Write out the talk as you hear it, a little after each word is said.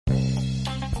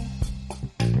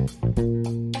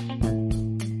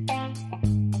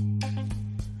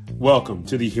Welcome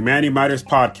to the Humanity Matters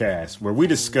podcast, where we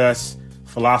discuss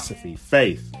philosophy,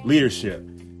 faith, leadership,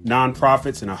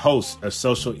 nonprofits, and a host of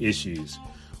social issues.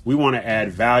 We want to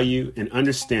add value in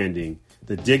understanding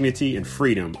the dignity and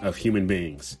freedom of human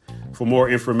beings. For more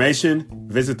information,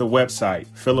 visit the website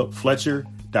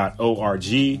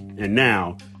philipfletcher.org, and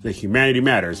now the Humanity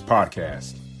Matters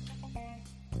podcast.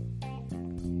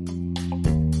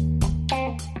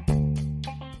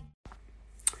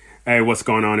 Hey, what's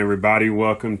going on, everybody?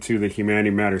 Welcome to the Humanity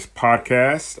Matters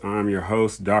podcast. I'm your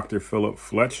host, Dr. Philip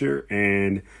Fletcher,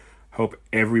 and hope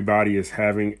everybody is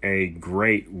having a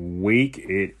great week.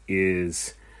 It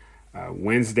is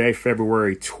Wednesday,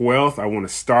 February 12th. I want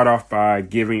to start off by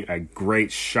giving a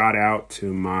great shout out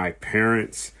to my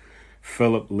parents,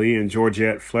 Philip Lee and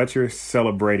Georgette Fletcher,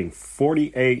 celebrating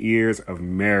 48 years of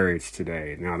marriage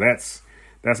today. Now that's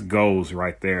goals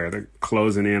right there. They're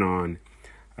closing in on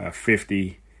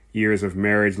 50 years of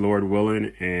marriage, Lord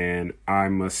willing, and I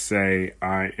must say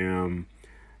I am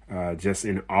just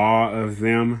in awe of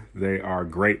them. They are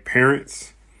great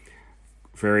parents,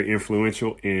 very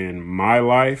influential in my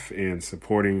life and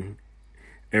supporting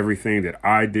everything that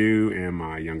I do and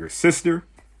my younger sister.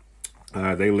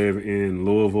 They live in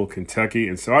Louisville, Kentucky,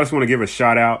 and so I just want to give a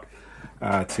shout out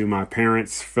to my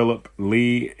parents, Philip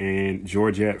Lee and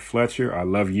Georgette Fletcher. I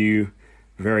love you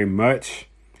very much.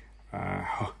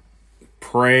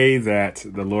 Pray that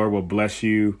the Lord will bless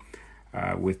you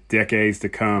with decades to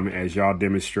come as y'all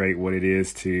demonstrate what it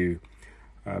is to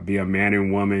be a man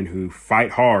and woman who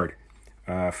fight hard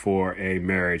for a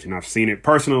marriage. And I've seen it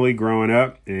personally growing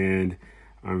up, and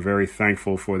I'm very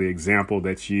thankful for the example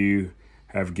that you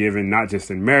have given, not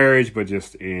just in marriage, but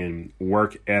just in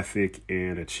work ethic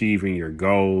and achieving your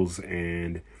goals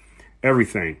and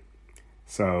everything.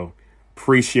 So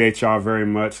appreciate y'all very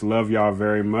much. Love y'all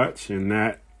very much. And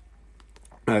that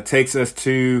takes us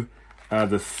to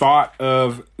the thought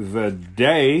of the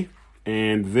day,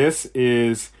 and this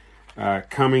is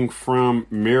coming from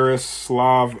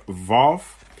Miroslav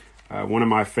Volf, one of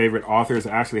my favorite authors.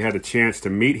 I actually had a chance to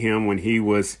meet him when he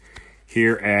was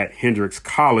here at Hendrix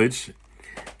College,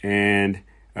 and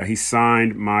he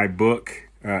signed my book,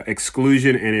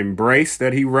 Exclusion and Embrace,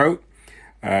 that he wrote.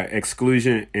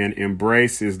 Exclusion and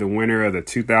Embrace is the winner of the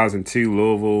 2002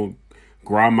 Louisville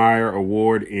Grawemeyer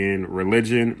Award in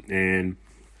Religion, and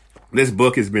this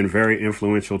book has been very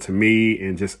influential to me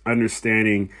in just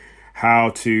understanding how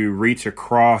to reach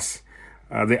across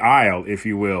the aisle, if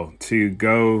you will, to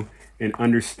go and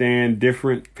understand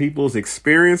different people's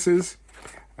experiences,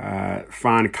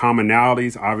 find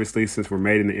commonalities, obviously, since we're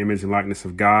made in the image and likeness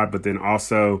of God, but then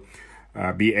also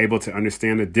be able to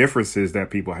understand the differences that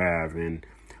people have and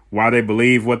why they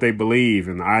believe what they believe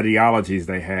and the ideologies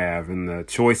they have and the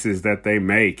choices that they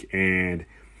make, and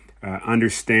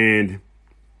understand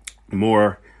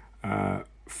more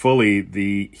fully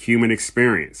the human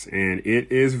experience. And it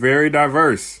is very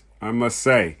diverse, I must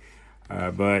say.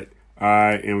 But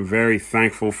I am very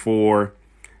thankful for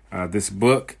this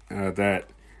book that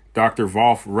Dr.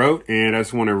 Volf wrote. And I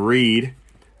just want to read,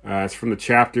 it's from the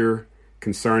chapter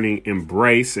concerning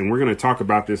embrace, and we're going to talk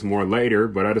about this more later,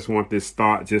 but I just want this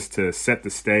thought just to set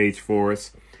the stage for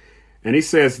us. And he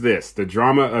says this: the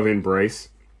drama of embrace,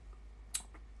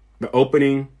 the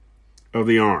opening of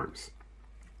the arms.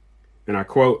 And I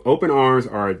quote, "Open arms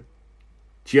are a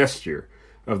gesture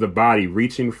of the body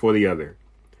reaching for the other.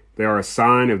 They are a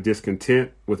sign of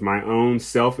discontent with my own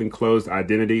self-enclosed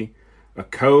identity, a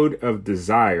code of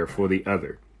desire for the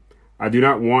other. I do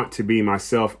not want to be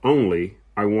myself only.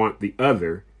 I want the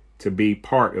other to be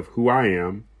part of who I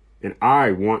am, and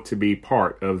I want to be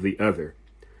part of the other.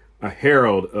 A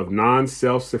herald of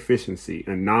non-self-sufficiency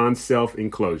and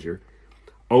non-self-enclosure,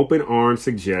 open arms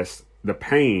suggests the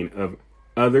pain of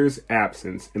others'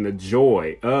 absence and the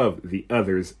joy of the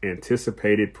other's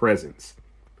anticipated presence.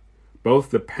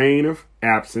 Both the pain of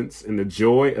absence and the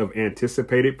joy of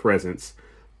anticipated presence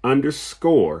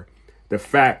underscore the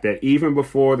fact that even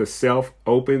before the self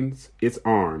opens its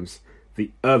arms, the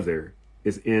other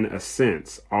is in a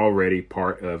sense already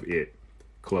part of it."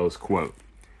 Close quote.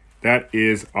 That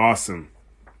is awesome.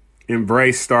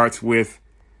 Embrace starts with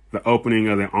the opening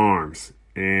of the arms,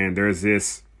 and there's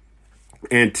this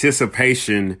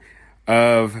anticipation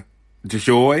of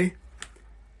joy,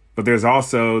 but there's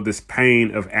also this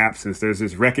pain of absence. There's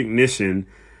this recognition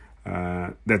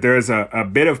that there's a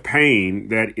bit of pain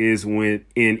that is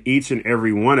in each and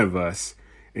every one of us,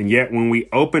 and yet when we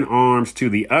open arms to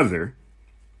the other,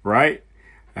 right?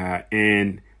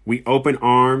 And we open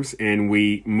arms and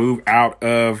we move out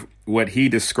of what he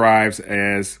describes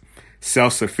as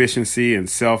self-sufficiency and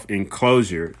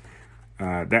self-enclosure,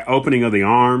 that opening of the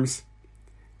arms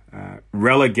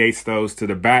relegates those to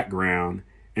the background.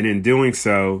 And in doing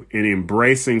so, in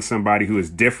embracing somebody who is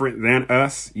different than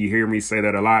us, you hear me say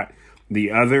that a lot,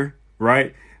 the other,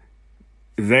 right?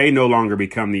 They no longer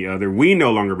become the other. We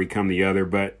no longer become the other.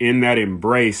 But in that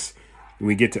embrace,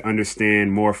 we get to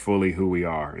understand more fully who we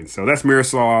are. And so that's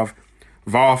Miroslav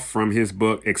Volf from his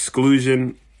book,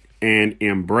 Exclusion and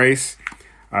Embrace.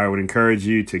 I would encourage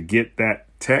you to get that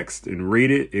text and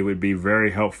read it. It would be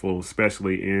very helpful,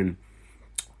 especially in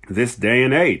this day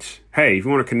and age. Hey, if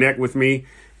you want to connect with me,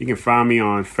 you can find me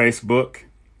on Facebook,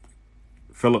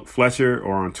 Philip Fletcher,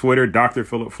 or on Twitter, Dr.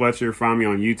 Philip Fletcher. Find me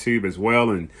on YouTube as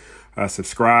well, and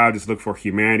subscribe. Just look for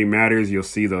Humanity Matters. You'll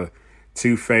see the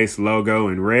Two-Face logo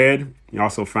in red. You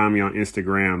also find me on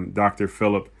Instagram, Dr.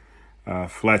 Philip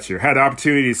Fletcher. Had the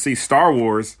opportunity to see Star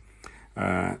Wars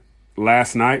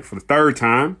last night for the third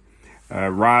time,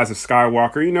 Rise of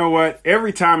Skywalker. You know what?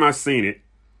 Every time I've seen it,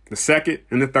 the second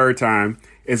and the third time,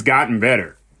 it's gotten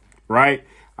better, right?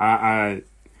 I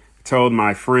told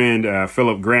my friend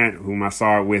Philip Grant, whom I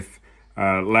saw it with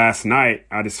last night,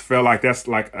 I just felt like that's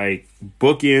like a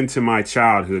bookend to my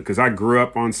childhood, because I grew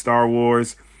up on Star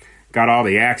Wars, got all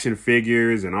the action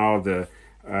figures and all the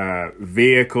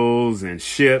vehicles and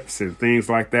ships and things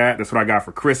like that. That's what I got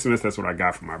for Christmas. That's what I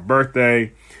got for my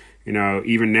birthday. You know,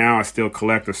 even now I still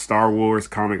collect the Star Wars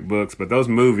comic books, but those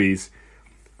movies,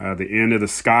 the end of the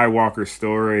Skywalker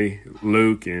story,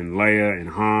 Luke and Leia and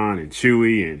Han and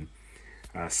Chewie and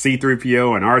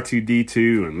C-3PO and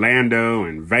R2-D2 and Lando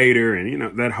and Vader, and, you know,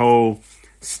 that whole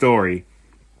story,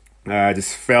 I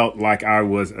just felt like I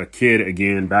was a kid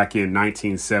again back in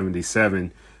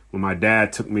 1977 when my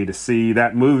dad took me to see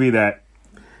that movie that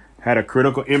had a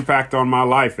critical impact on my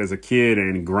life as a kid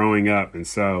and growing up. And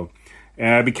so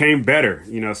it became better,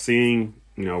 you know, seeing,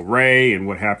 you know, Rey and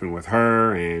what happened with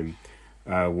her, and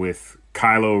with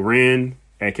Kylo Ren,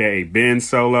 aka Ben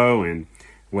Solo, and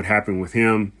what happened with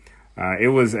him. It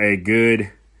was a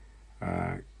good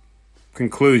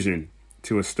conclusion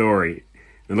to a story,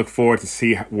 and look forward to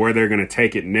see where they're going to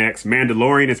take it next.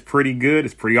 Mandalorian is pretty good.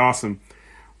 It's pretty awesome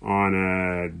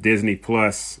on Disney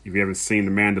Plus. If you haven't seen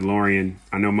The Mandalorian,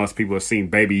 I know most people have seen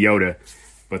Baby Yoda,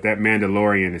 but that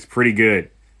Mandalorian is pretty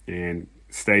good and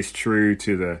stays true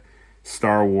to the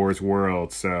Star Wars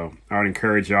world. So I would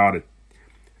encourage y'all to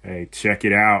check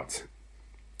it out.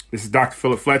 This is Dr.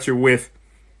 Philip Fletcher with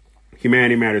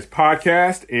Humanity Matters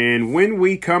Podcast. And when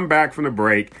we come back from the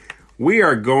break, we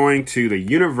are going to the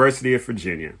University of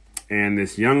Virginia. And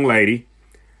this young lady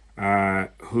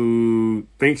who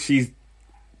thinks she's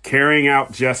carrying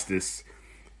out justice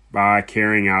by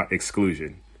carrying out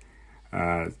exclusion.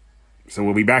 So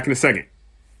we'll be back in a second.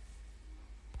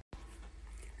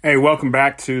 Hey, welcome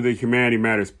back to the Humanity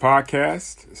Matters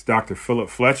Podcast. It's Dr. Philip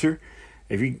Fletcher.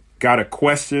 If you got a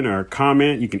question or a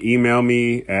comment, you can email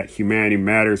me at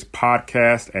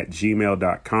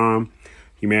humanitymatterspodcast@gmail.com.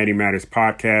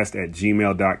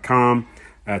 humanitymatterspodcast@gmail.com.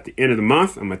 At the end of the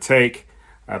month, I'm going to take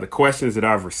the questions that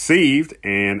I've received,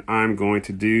 and I'm going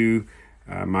to do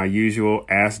my usual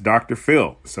Ask Dr.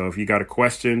 Phil. So if you got a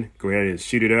question, go ahead and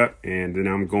shoot it up, and then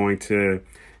I'm going to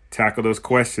tackle those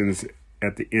questions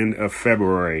at the end of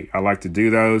February. I like to do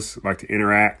those, I like to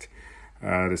interact.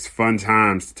 There's fun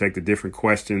times to take the different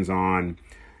questions on,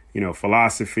 you know,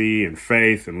 philosophy and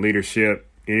faith and leadership,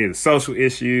 any of the social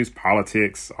issues,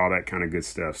 politics, all that kind of good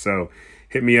stuff. So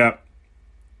hit me up.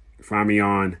 Find me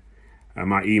on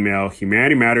my email,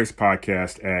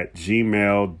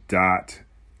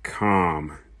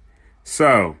 humanitymatterspodcast@gmail.com.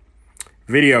 So,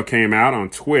 video came out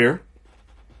on Twitter.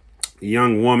 A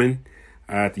young woman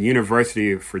at the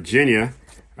University of Virginia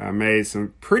made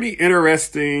some pretty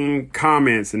interesting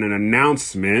comments and an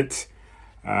announcement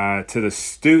to the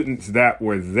students that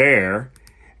were there.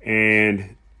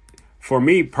 And for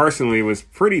me personally, it was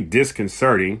pretty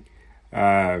disconcerting.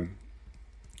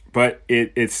 But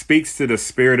it speaks to the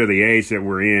spirit of the age that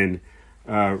we're in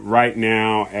right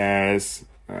now as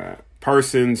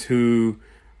persons who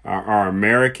are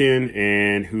American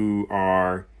and who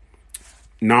are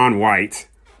non-white,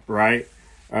 right?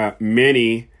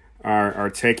 Many are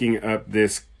taking up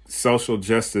this social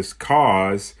justice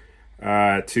cause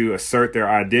to assert their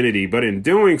identity. But in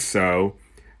doing so,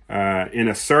 in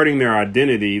asserting their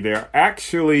identity, they're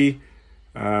actually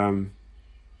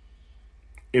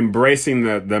embracing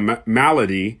the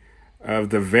malady of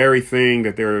the very thing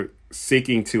that they're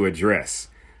seeking to address.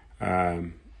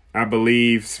 I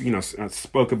believe, you know, I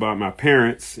spoke about my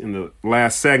parents in the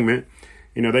last segment.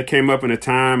 You know, they came up in a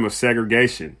time of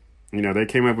segregation. You know, they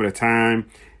came up at a time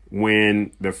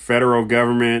when the federal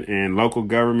government and local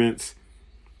governments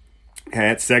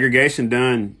had segregation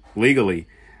done legally,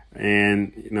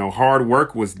 and hard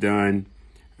work was done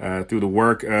through the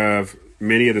work of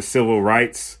many of the civil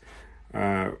rights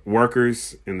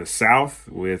workers in the South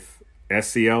with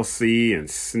SCLC and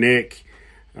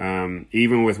SNCC,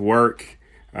 even with work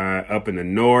up in the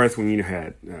North when you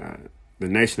had the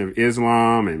Nation of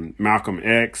Islam and Malcolm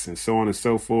X and so on and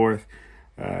so forth.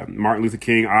 Martin Luther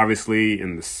King, obviously,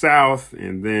 in the South,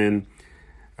 and then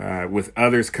with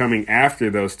others coming after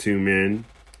those two men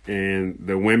and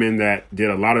the women that did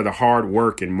a lot of the hard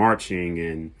work in marching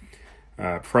and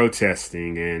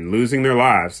protesting and losing their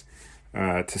lives,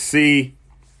 to see,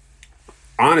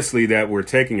 honestly, that we're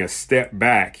taking a step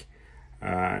back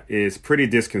is pretty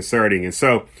disconcerting. And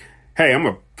so, hey, I'm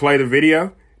going to play the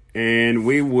video and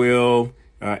we will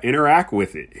interact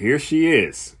with it. Here she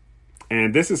is.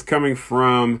 And this is coming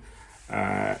from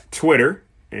Twitter,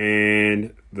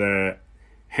 and the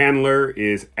handler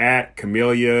is at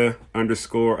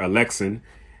Camellia_Alexin.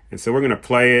 And so we're going to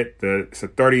play it. It's a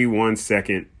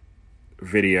 31-second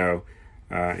video,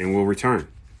 and we'll return.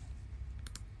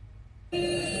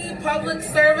 Public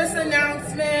service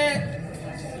announcement.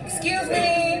 Excuse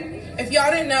me. If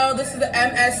y'all didn't know, this is the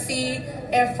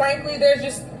MSC, and frankly, there's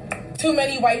just too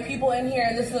many white people in here,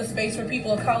 and this is a space for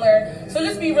people of color. So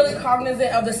just be really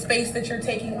cognizant of the space that you're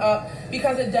taking up,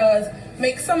 because it does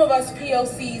make some of us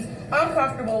POCs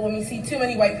uncomfortable when we see too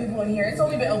many white people in here. It's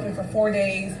only been open for 4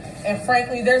 days, and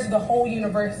frankly, there's the whole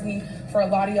university for a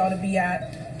lot of y'all to be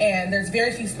at, and there's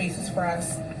very few spaces for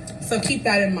us. So keep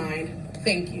that in mind.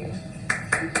 Thank you.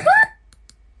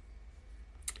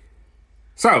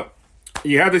 So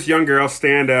you have this young girl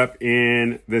stand up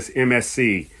in this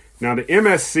MSC. Now, the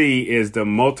MSC is the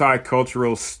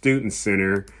Multicultural Student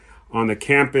Center on the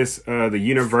campus of the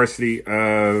University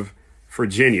of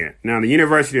Virginia. Now, the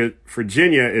University of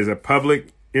Virginia is a public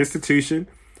institution,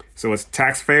 so it's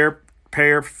taxpayer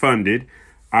funded.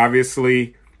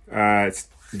 Obviously, it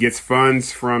gets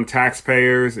funds from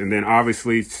taxpayers, and then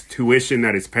obviously tuition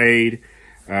that is paid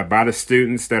by the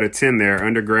students that attend there,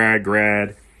 undergrad,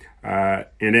 grad. And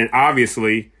then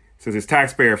obviously, since it's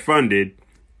taxpayer funded,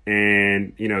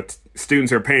 and,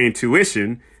 students are paying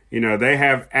tuition, they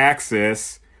have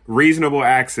reasonable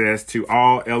access to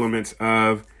all elements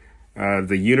of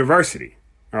the university,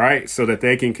 all right, so that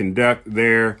they can conduct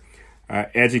their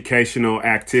educational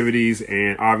activities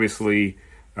and obviously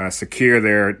secure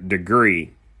their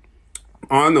degree.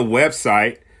 On the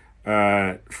website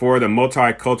for the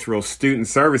Multicultural Student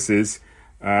Services,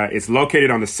 it's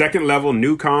located on the second level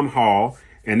Newcomb Hall,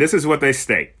 and this is what they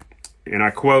state. And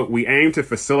I quote, "We aim to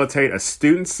facilitate a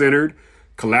student-centered,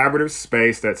 collaborative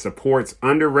space that supports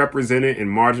underrepresented and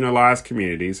marginalized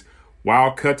communities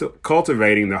while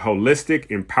cultivating the holistic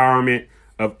empowerment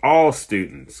of all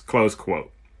students," close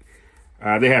quote.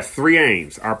 They have three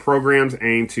aims. Our programs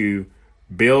aim to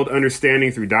build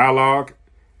understanding through dialogue,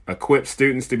 equip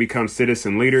students to become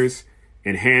citizen leaders,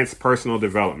 enhance personal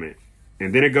development.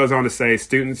 And then it goes on to say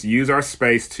students use our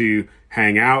space to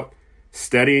hang out,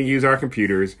 study and use our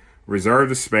computers, reserve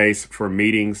the space for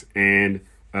meetings and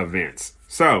events.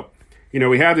 So,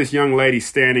 we have this young lady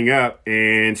standing up,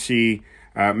 and she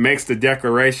makes the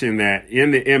declaration that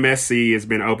in the MSC has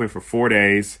been open for 4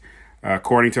 days,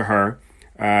 according to her,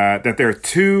 that there are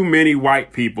too many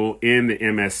white people in the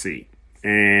MSC.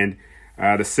 And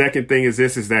the second thing is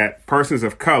that persons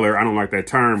of color, I don't like that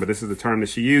term, but this is the term that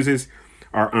she uses,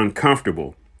 are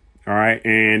uncomfortable. All right.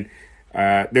 And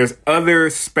there's other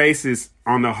spaces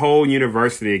on the whole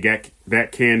university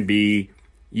that can be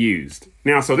used.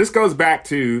 Now, so this goes back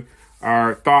to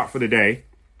our thought for the day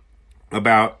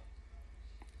about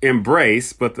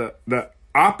embrace, but the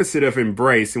opposite of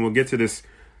embrace, and we'll get to this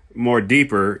more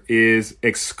deeper, is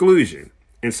exclusion.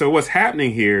 And so what's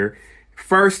happening here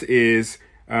first is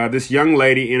this young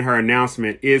lady in her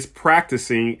announcement is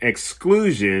practicing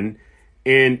exclusion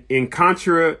and in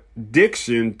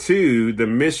contradiction to the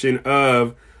mission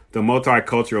of the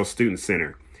Multicultural Student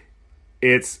Center.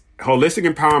 It's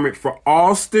holistic empowerment for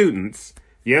all students,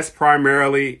 yes,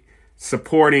 primarily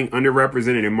supporting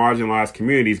underrepresented and marginalized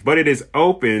communities, but it is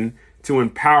open to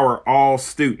empower all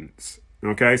students.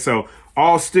 Okay, so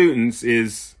all students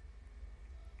is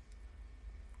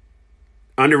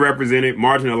underrepresented,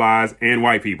 marginalized, and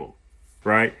white people,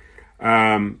 right?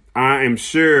 I am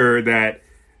sure that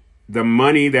the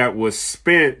money that was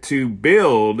spent to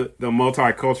build the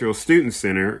Multicultural Student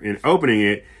Center and opening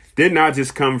it did not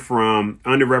just come from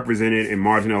underrepresented and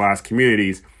marginalized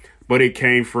communities, but it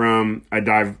came from a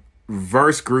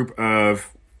diverse group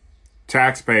of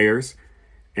taxpayers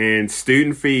and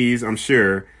student fees, I'm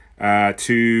sure,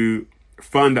 to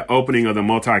fund the opening of the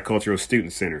Multicultural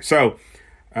Student Center. So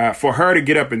for her to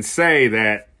get up and say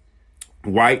that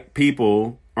white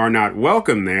people are not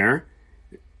welcome there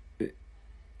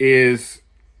is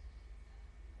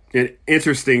an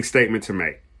interesting statement to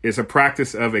make. It's a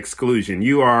practice of exclusion.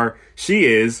 She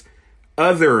is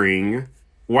othering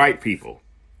white people,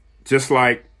 just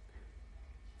like,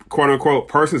 quote unquote,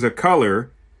 persons of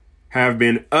color have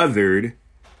been othered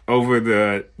over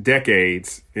the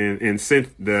decades in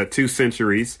the 2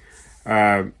 centuries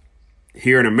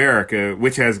here in America,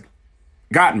 which has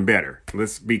gotten better.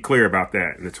 Let's be clear about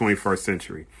that in the 21st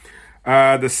century.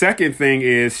 The second thing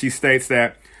is she states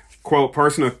that, quote,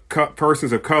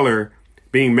 persons of color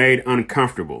being made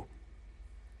uncomfortable.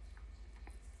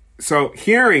 So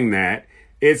hearing that,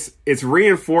 it's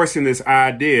reinforcing this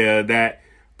idea that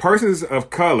persons of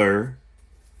color,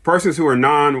 persons who are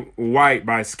non-white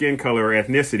by skin color or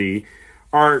ethnicity,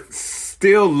 are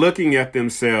still looking at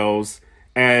themselves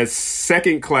as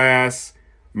second-class,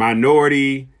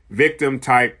 minority, victim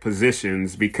type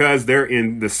positions because they're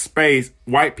in the space,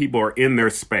 white people are in their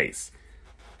space.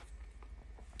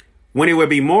 When it would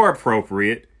be more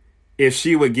appropriate if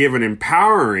she would give an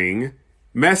empowering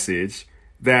message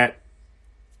that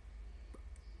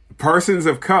persons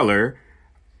of color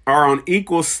are on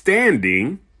equal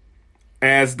standing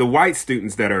as the white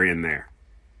students that are in there.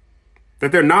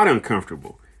 That they're not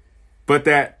uncomfortable, but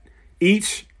that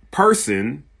each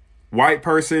person, white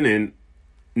person and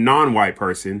non-white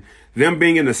person, them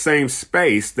being in the same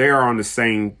space, they are on the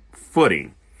same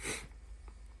footing.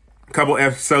 A couple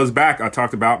episodes back, I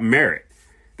talked about merit,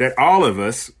 that all of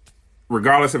us,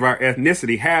 regardless of our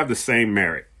ethnicity, have the same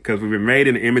merit because we've been made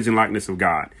in the image and likeness of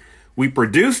God. We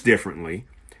produce differently,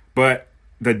 but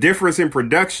the difference in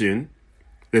production,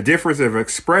 the difference of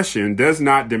expression does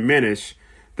not diminish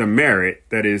the merit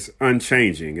that is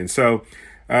unchanging. And so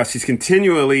she's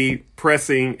continually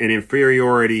pressing an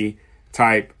inferiority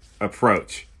type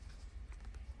approach.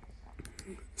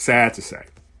 Sad to say.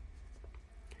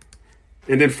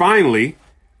 And then finally,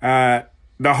 the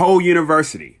whole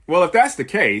university. Well, if that's the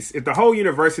case, if the whole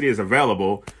university is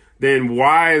available, then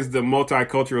why is the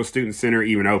Multicultural Student Center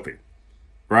even open?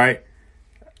 Right?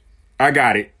 I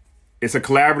got it. It's a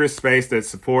collaborative space that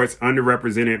supports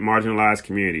underrepresented, marginalized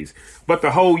communities. But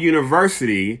the whole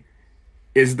university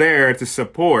is there to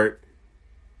support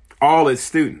all its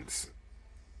students.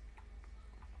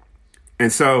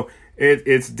 And so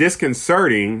it's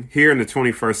disconcerting here in the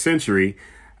 21st century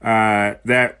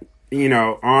that,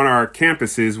 on our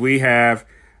campuses, we have,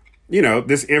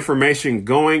 this information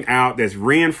going out that's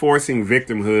reinforcing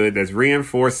victimhood, that's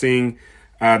reinforcing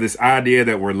this idea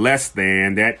that we're less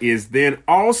than, that is then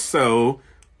also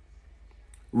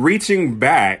reaching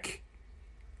back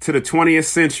to the 20th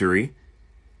century,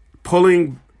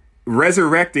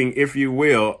 resurrecting, if you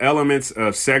will, elements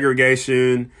of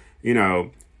segregation,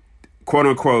 quote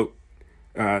unquote,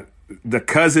 the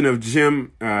cousin of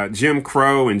Jim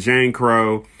Crow and Jane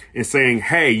Crow, and saying,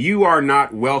 hey, you are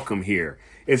not welcome here.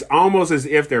 It's almost as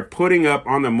if they're putting up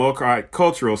on the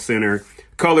Multicultural Center,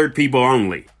 colored people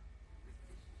only.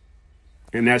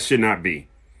 And that should not be.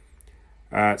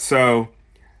 So,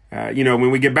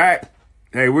 when we get back,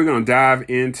 hey, we're going to dive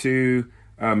into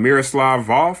Miroslav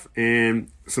Volf and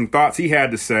some thoughts he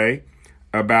had to say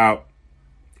about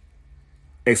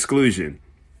exclusion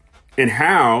and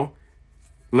how,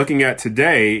 looking at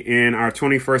today in our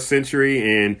 21st century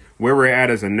and where we're at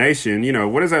as a nation,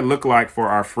 what does that look like for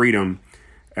our freedom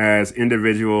as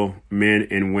individual men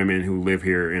and women who live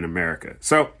here in America?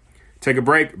 So take a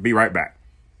break. Be right back.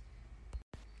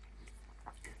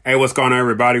 Hey, what's going on,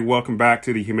 everybody? Welcome back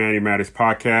to the Humanity Matters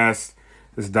podcast.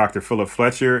 This is Dr. Philip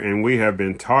Fletcher, and we have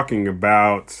been talking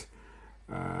about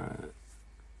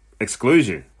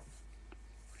exclusion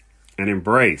and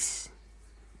embrace.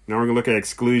 Now we're going to look at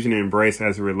exclusion and embrace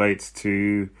as it relates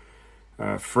to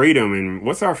freedom and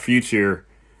what's our future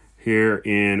here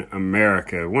in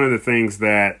America. One of the things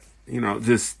that,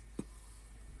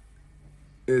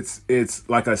 it's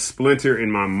like a splinter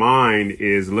in my mind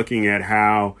is looking at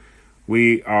how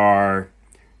we are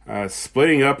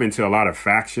splitting up into a lot of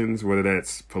factions, whether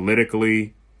that's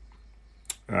politically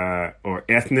or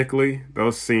ethnically.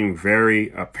 Those seem very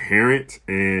apparent.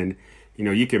 And,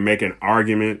 you can make an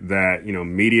argument that,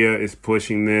 media is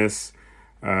pushing this.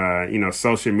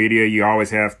 Social media, you always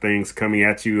have things coming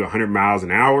at you 100 miles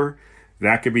an hour.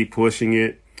 That could be pushing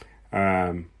it.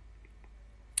 And,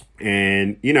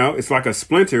 it's like a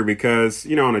splinter because,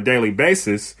 on a daily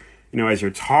basis, as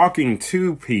you're talking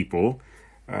to people,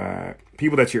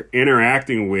 people that you're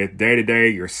interacting with day to day,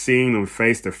 you're seeing them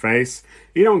face to face.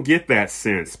 You don't get that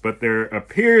sense, but there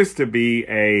appears to be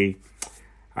a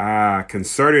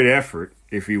concerted effort,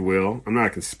 if you will. I'm not a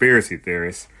conspiracy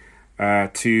theorist,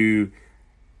 to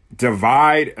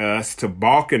divide us, to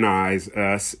balkanize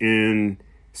us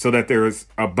so that there's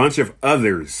a bunch of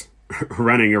others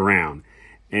running around.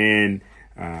 And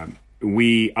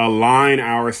we align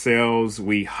ourselves,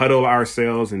 we huddle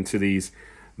ourselves into these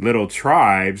little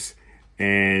tribes,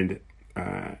 and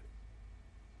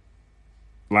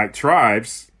like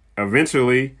tribes,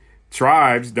 eventually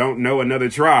tribes don't know another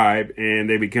tribe, and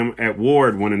they become at war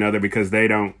with one another because they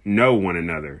don't know one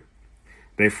another.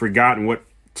 They've forgotten what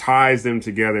ties them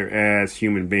together as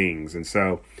human beings. And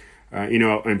so,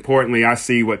 importantly, I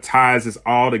see what ties us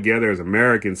all together as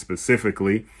Americans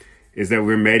specifically is that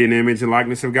we're made in the image and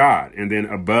likeness of God. And then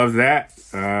above that,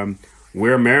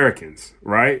 we're Americans,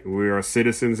 right? We are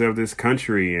citizens of this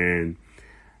country, and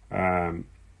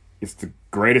it's the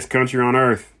greatest country on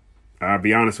earth. I'll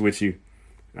be honest with you.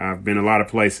 I've been a lot of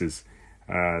places,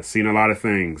 seen a lot of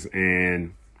things,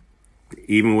 and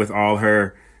even with all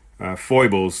her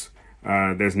foibles,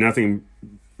 there's nothing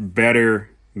better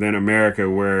than America,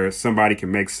 where somebody can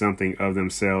make something of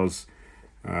themselves,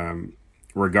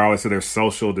 regardless of their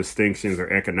social distinctions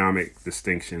or economic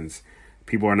distinctions.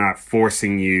 People are not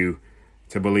forcing you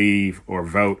to believe or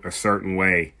vote a certain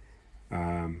way.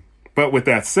 But with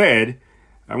that said,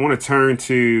 I want to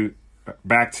turn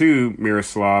back to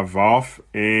Miroslav Volf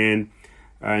and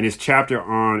in his chapter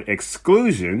on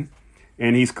exclusion,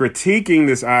 and he's critiquing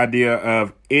this idea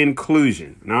of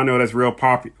inclusion. Now, I know that's real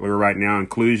popular right now,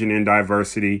 inclusion and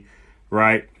diversity,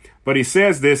 right? But he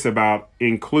says this about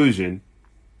inclusion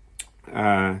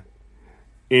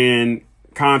in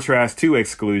contrast to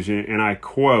exclusion, and I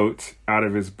quote out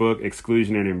of his book,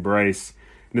 Exclusion and Embrace.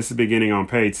 And this is beginning on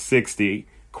page 60.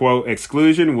 Quote,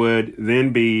 exclusion would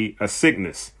then be a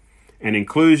sickness, and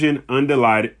inclusion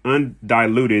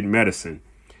undiluted medicine.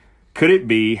 Could it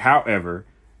be, however,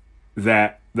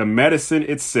 that the medicine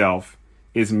itself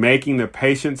is making the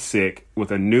patient sick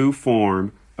with a new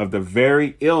form of the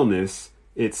very illness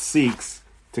it seeks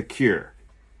to cure?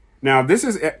 Now, this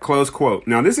is close quote.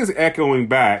 Now, this is echoing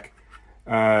back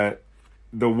the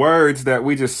words that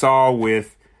we just saw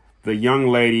with the young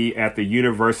lady at the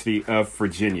University of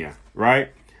Virginia,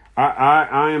 right?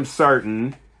 I am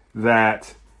certain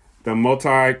that the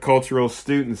Multicultural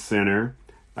Student Center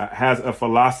has a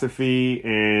philosophy,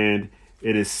 and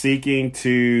it is seeking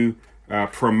to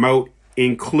promote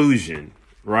inclusion,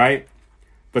 right?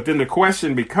 But then the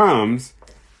question becomes,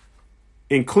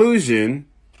 inclusion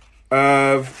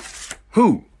of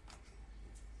who?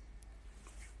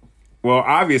 Well,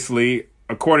 obviously,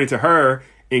 according to her,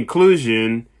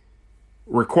 inclusion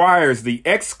requires the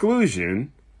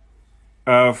exclusion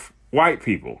of white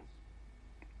people.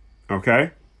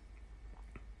 Okay?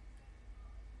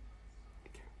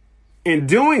 In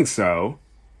doing so,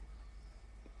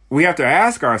 we have to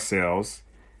ask ourselves,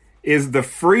 is the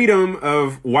freedom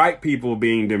of white people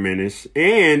being diminished,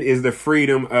 and is the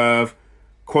freedom of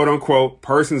quote unquote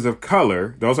persons of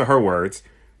color, those are her words,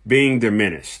 being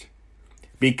diminished?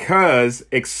 Because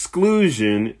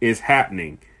exclusion is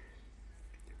happening.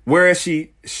 Whereas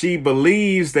she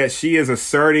believes that she is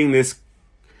asserting this,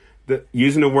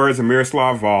 using the words of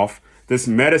Miroslav Volf, this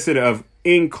medicine of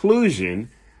inclusion,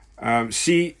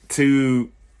 to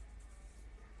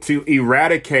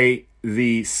eradicate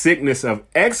the sickness of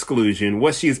exclusion,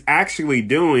 what she's actually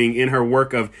doing in her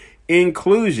work of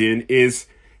inclusion is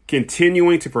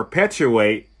continuing to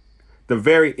perpetuate the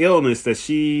very illness that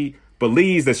she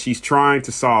believes that she's trying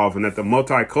to solve, and that the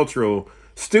Multicultural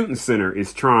Student Center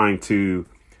is trying to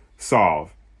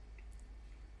solve.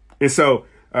 And so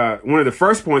one of the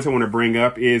first points I want to bring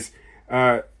up is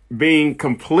being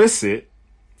complicit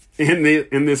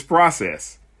in this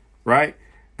process, right?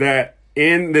 That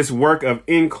in this work of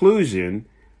inclusion,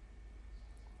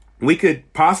 we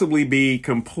could possibly be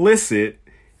complicit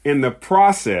in the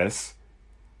process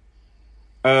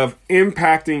of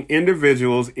impacting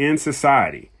individuals in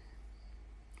society.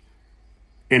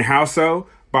 And how so?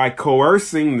 By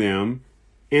coercing them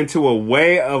into a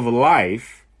way of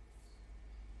life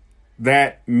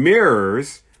that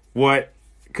mirrors what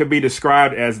could be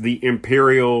described as the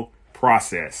imperial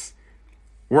process.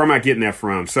 Where am I getting that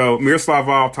from? So Miroslav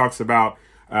Volf talks about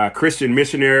Christian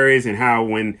missionaries and how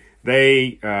when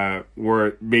they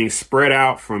were being spread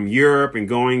out from Europe and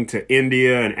going to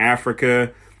India and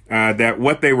Africa, that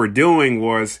what they were doing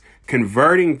was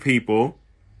converting people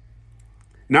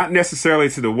not necessarily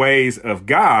to the ways of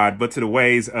God, but to the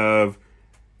ways of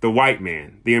the white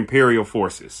man, the imperial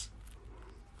forces.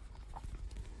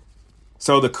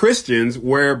 So the Christians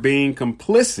were being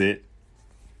complicit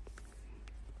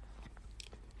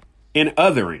in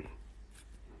othering.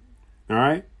 All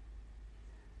right?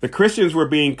 The Christians were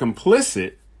being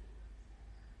complicit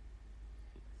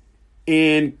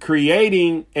in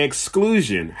creating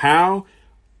exclusion. How?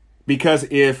 Because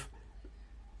if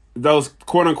those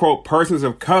quote unquote persons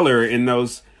of color in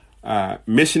those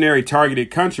missionary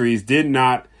targeted countries did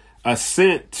not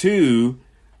assent to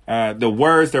the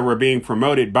words that were being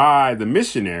promoted by the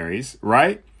missionaries,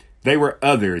 right? They were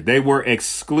othered. They were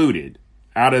excluded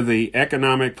out of the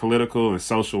economic, political, and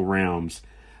social realms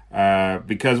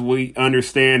because we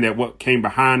understand that what came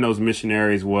behind those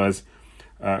missionaries was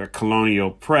a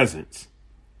colonial presence.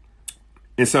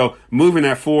 And so moving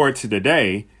that forward to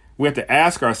today, we have to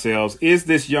ask ourselves, is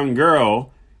this young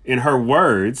girl, in her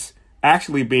words,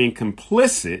 actually being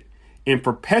complicit in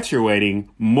perpetuating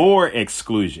more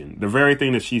exclusion, the very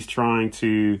thing that she's trying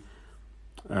to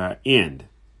end?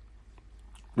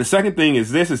 The second thing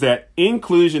is this, is that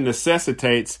inclusion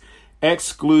necessitates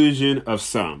exclusion of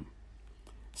some.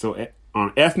 So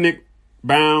on ethnic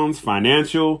bounds,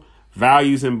 financial,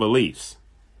 values, and beliefs.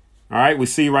 All right, we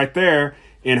see right there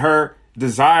in her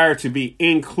desire to be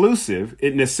inclusive,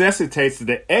 it necessitates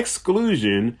the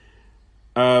exclusion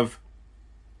of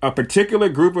a particular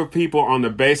group of people on the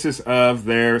basis of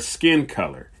their skin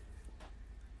color.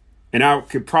 And I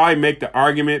could probably make the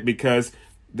argument because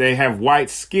they have white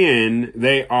skin,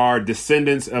 they are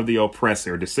descendants of the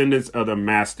oppressor, descendants of the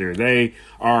master. They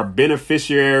are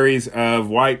beneficiaries of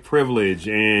white privilege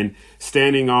and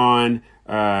standing on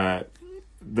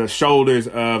the shoulders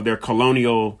of their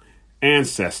colonial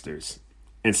ancestors.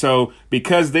 And so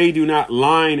because they do not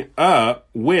line up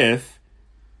with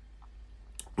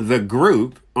the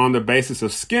group on the basis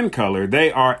of skin color,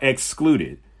 they are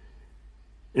excluded.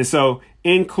 And so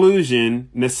inclusion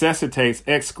necessitates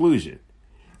exclusion.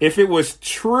 If it was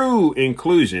true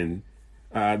inclusion,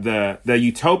 the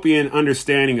utopian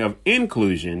understanding of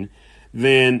inclusion,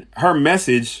 then her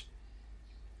message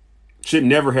should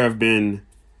never have been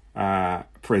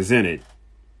presented.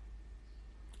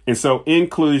 And so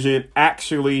inclusion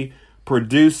actually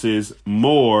produces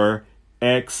more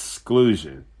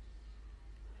exclusion.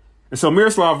 And so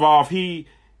Miroslav Volf,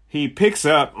 he picks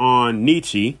up on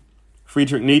Nietzsche,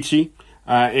 Friedrich Nietzsche,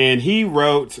 and he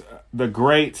wrote the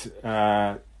great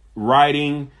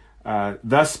writing,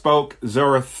 Thus Spoke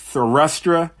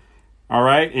Zarathustra. All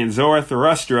right. And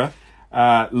Zarathustra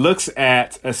looks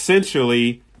at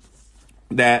essentially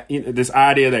that this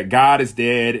idea that God is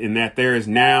dead and that there is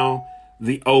now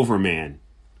the overman.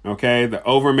 OK, the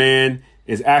overman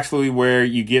is actually where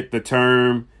you get the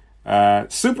term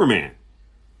Superman.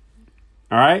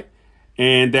 All right.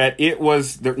 And that it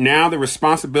was now the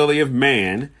responsibility of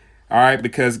man. All right.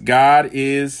 Because God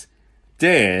is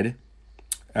dead.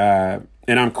 And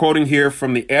I'm quoting here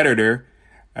from the editor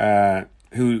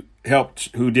who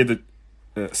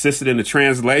assisted in the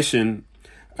translation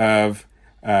of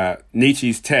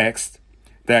Nietzsche's text,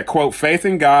 that, quote, faith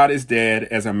in God is dead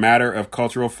as a matter of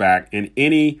cultural fact, and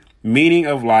any meaning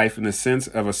of life in the sense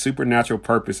of a supernatural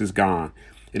purpose is gone.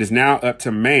 It is now up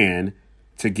to man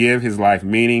to give his life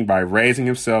meaning by raising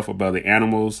himself above the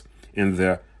animals and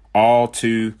the all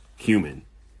too human.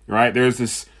 Right?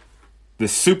 There's the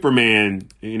Superman,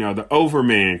 the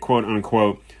overman, quote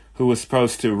unquote, who was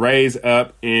supposed to raise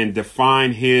up and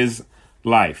define his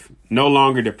life, no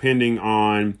longer depending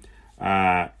on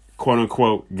quote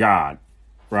unquote God.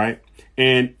 Right.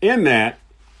 And in that,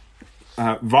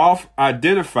 Volf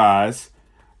identifies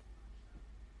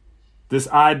this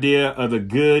idea of the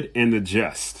good and the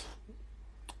just.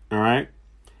 All right.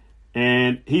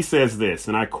 And he says this,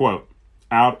 and I quote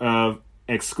out of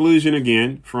Exclusion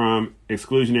again, from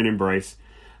Exclusion and Embrace: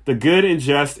 the good and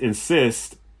just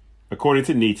insist, according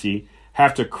to Nietzsche,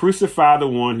 have to crucify the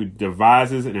one who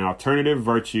devises an alternative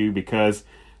virtue because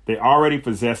they already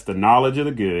possess the knowledge of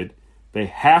the good. They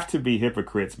have to be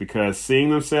hypocrites because,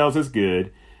 seeing themselves as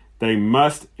good, they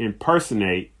must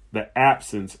impersonate the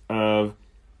absence of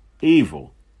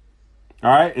evil.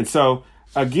 All right. And so,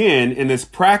 again, in this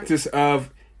practice of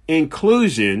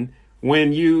inclusion,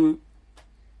 when you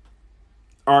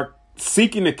are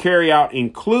seeking to carry out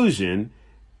inclusion,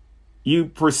 you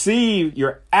perceive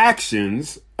your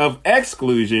actions of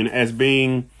exclusion as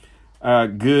being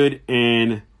good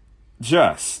and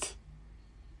just.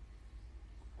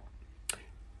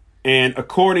 And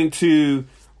according to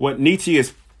what Nietzsche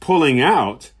is pulling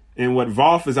out and what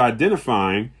Volf is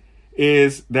identifying,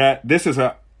 is that this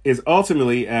is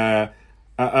ultimately a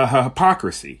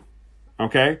hypocrisy.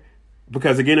 Okay?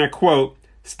 Because again, I quote,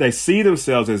 they see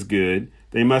themselves as good.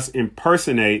 They must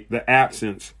impersonate the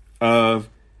absence of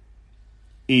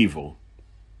evil.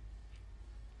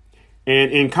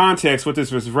 And in context, what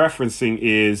this was referencing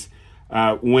is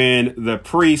when the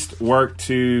priest worked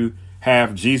to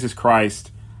have Jesus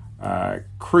Christ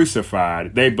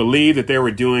crucified. They believed that they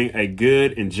were doing a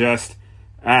good and just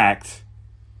act,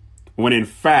 when in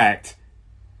fact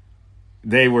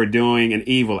they were doing an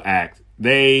evil act.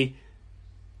 They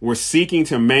were seeking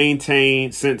to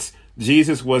maintain, since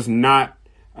Jesus was not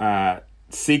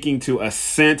seeking to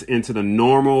ascend into the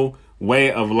normal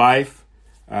way of life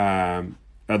of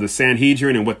the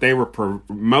Sanhedrin and what they were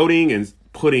promoting and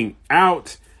putting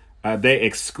out, they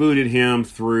excluded him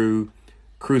through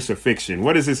crucifixion.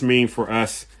 What does this mean for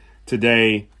us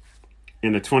today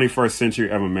in the 21st century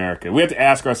of America? We have to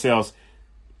ask ourselves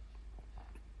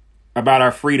about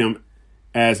our freedom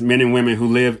as men and women who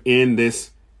live in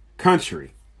this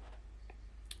country.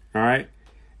 All right.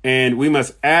 And we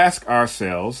must ask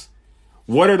ourselves,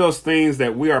 what are those things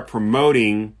that we are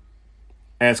promoting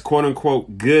as quote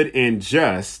unquote good and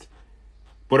just,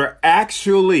 but are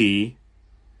actually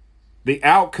the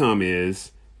outcome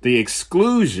is the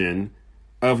exclusion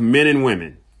of men and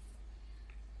women?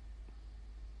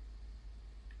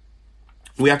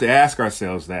 We have to ask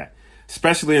ourselves that,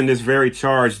 especially in this very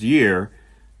charged year,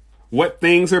 what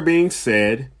things are being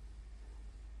said,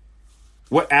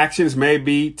 what actions may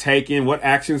be taken, what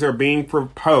actions are being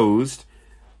proposed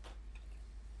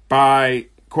by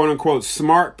quote unquote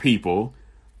smart people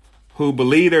who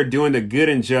believe they're doing the good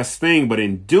and just thing, but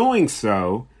in doing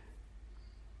so,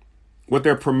 what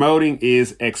they're promoting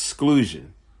is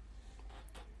exclusion.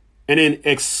 And in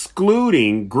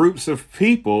excluding groups of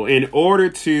people in order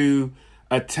to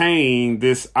attain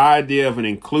this idea of an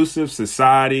inclusive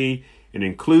society, an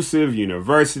inclusive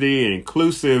university, an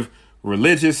inclusive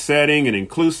religious setting, an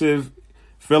inclusive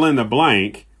fill in the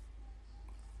blank,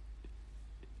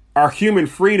 our human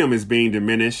freedom is being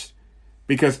diminished,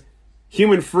 because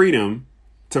human freedom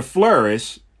to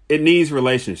flourish, it needs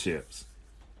relationships,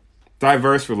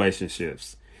 diverse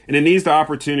relationships, and it needs the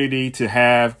opportunity to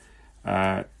have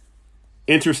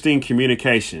interesting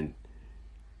communication,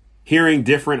 hearing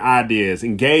different ideas,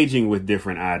 engaging with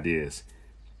different ideas.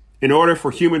 In order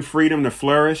for human freedom to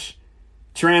flourish,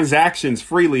 transactions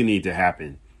freely need to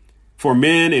happen. For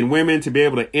men and women to be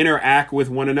able to interact with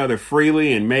one another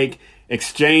freely and make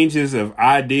exchanges of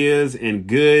ideas and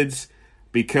goods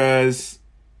because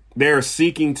they're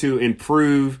seeking to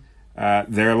improve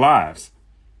their lives.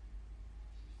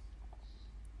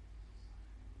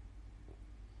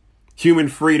 Human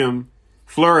freedom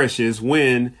flourishes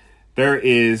when there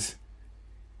is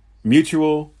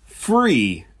mutual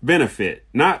free benefit,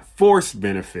 not forced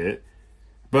benefit,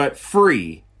 but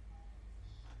free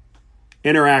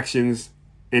interactions,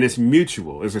 and it's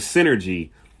mutual. It's a synergy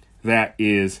that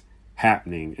is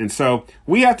happening. And so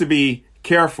we have to be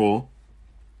careful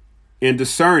in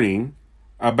discerning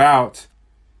about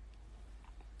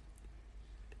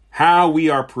how we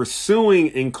are pursuing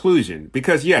inclusion,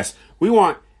 because yes, we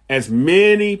want as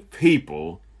many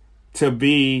people to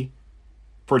be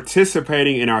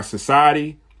participating in our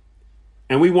society,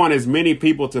 and we want as many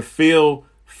people to feel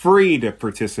free to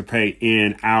participate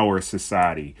in our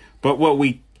society. But what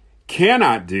we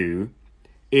cannot do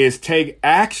is take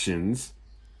actions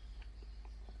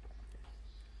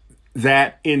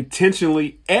that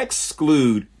intentionally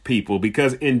exclude people,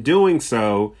 because in doing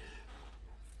so,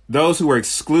 those who are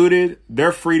excluded,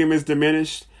 their freedom is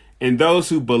diminished. And those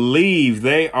who believe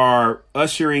they are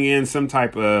ushering in some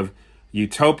type of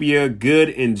utopia, good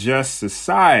and just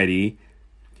society,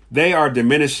 they are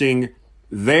diminishing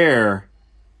their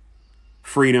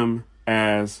freedom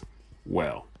as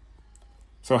well.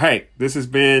 So, hey, this has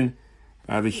been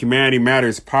the Humanity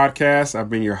Matters podcast. I've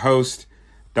been your host,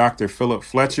 Dr. Philip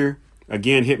Fletcher.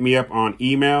 Again, hit me up on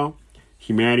email,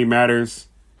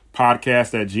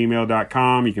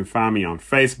 humanitymatterspodcast@gmail.com. You can find me on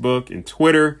Facebook and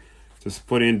Twitter. Just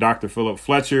put in Dr. Philip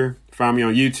Fletcher. Find me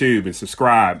on YouTube and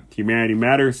subscribe. Humanity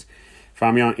Matters.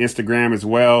 Find me on Instagram as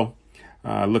well.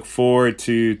 Look forward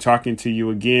to talking to you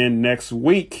again next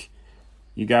week.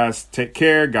 You guys take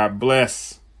care. God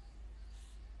bless.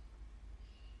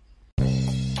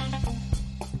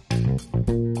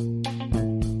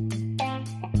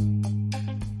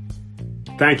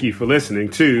 Thank you for listening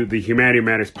to the Humanity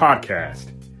Matters podcast.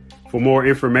 For more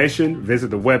information,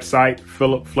 visit the website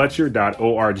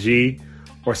philipfletcher.org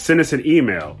or send us an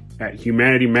email at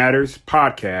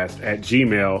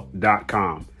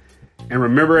humanitymatterspodcast@gmail.com. And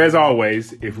remember, as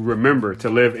always, if we remember to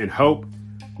live in hope,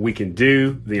 we can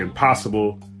do the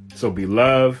impossible. So be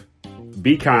love,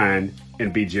 be kind,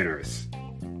 and be generous.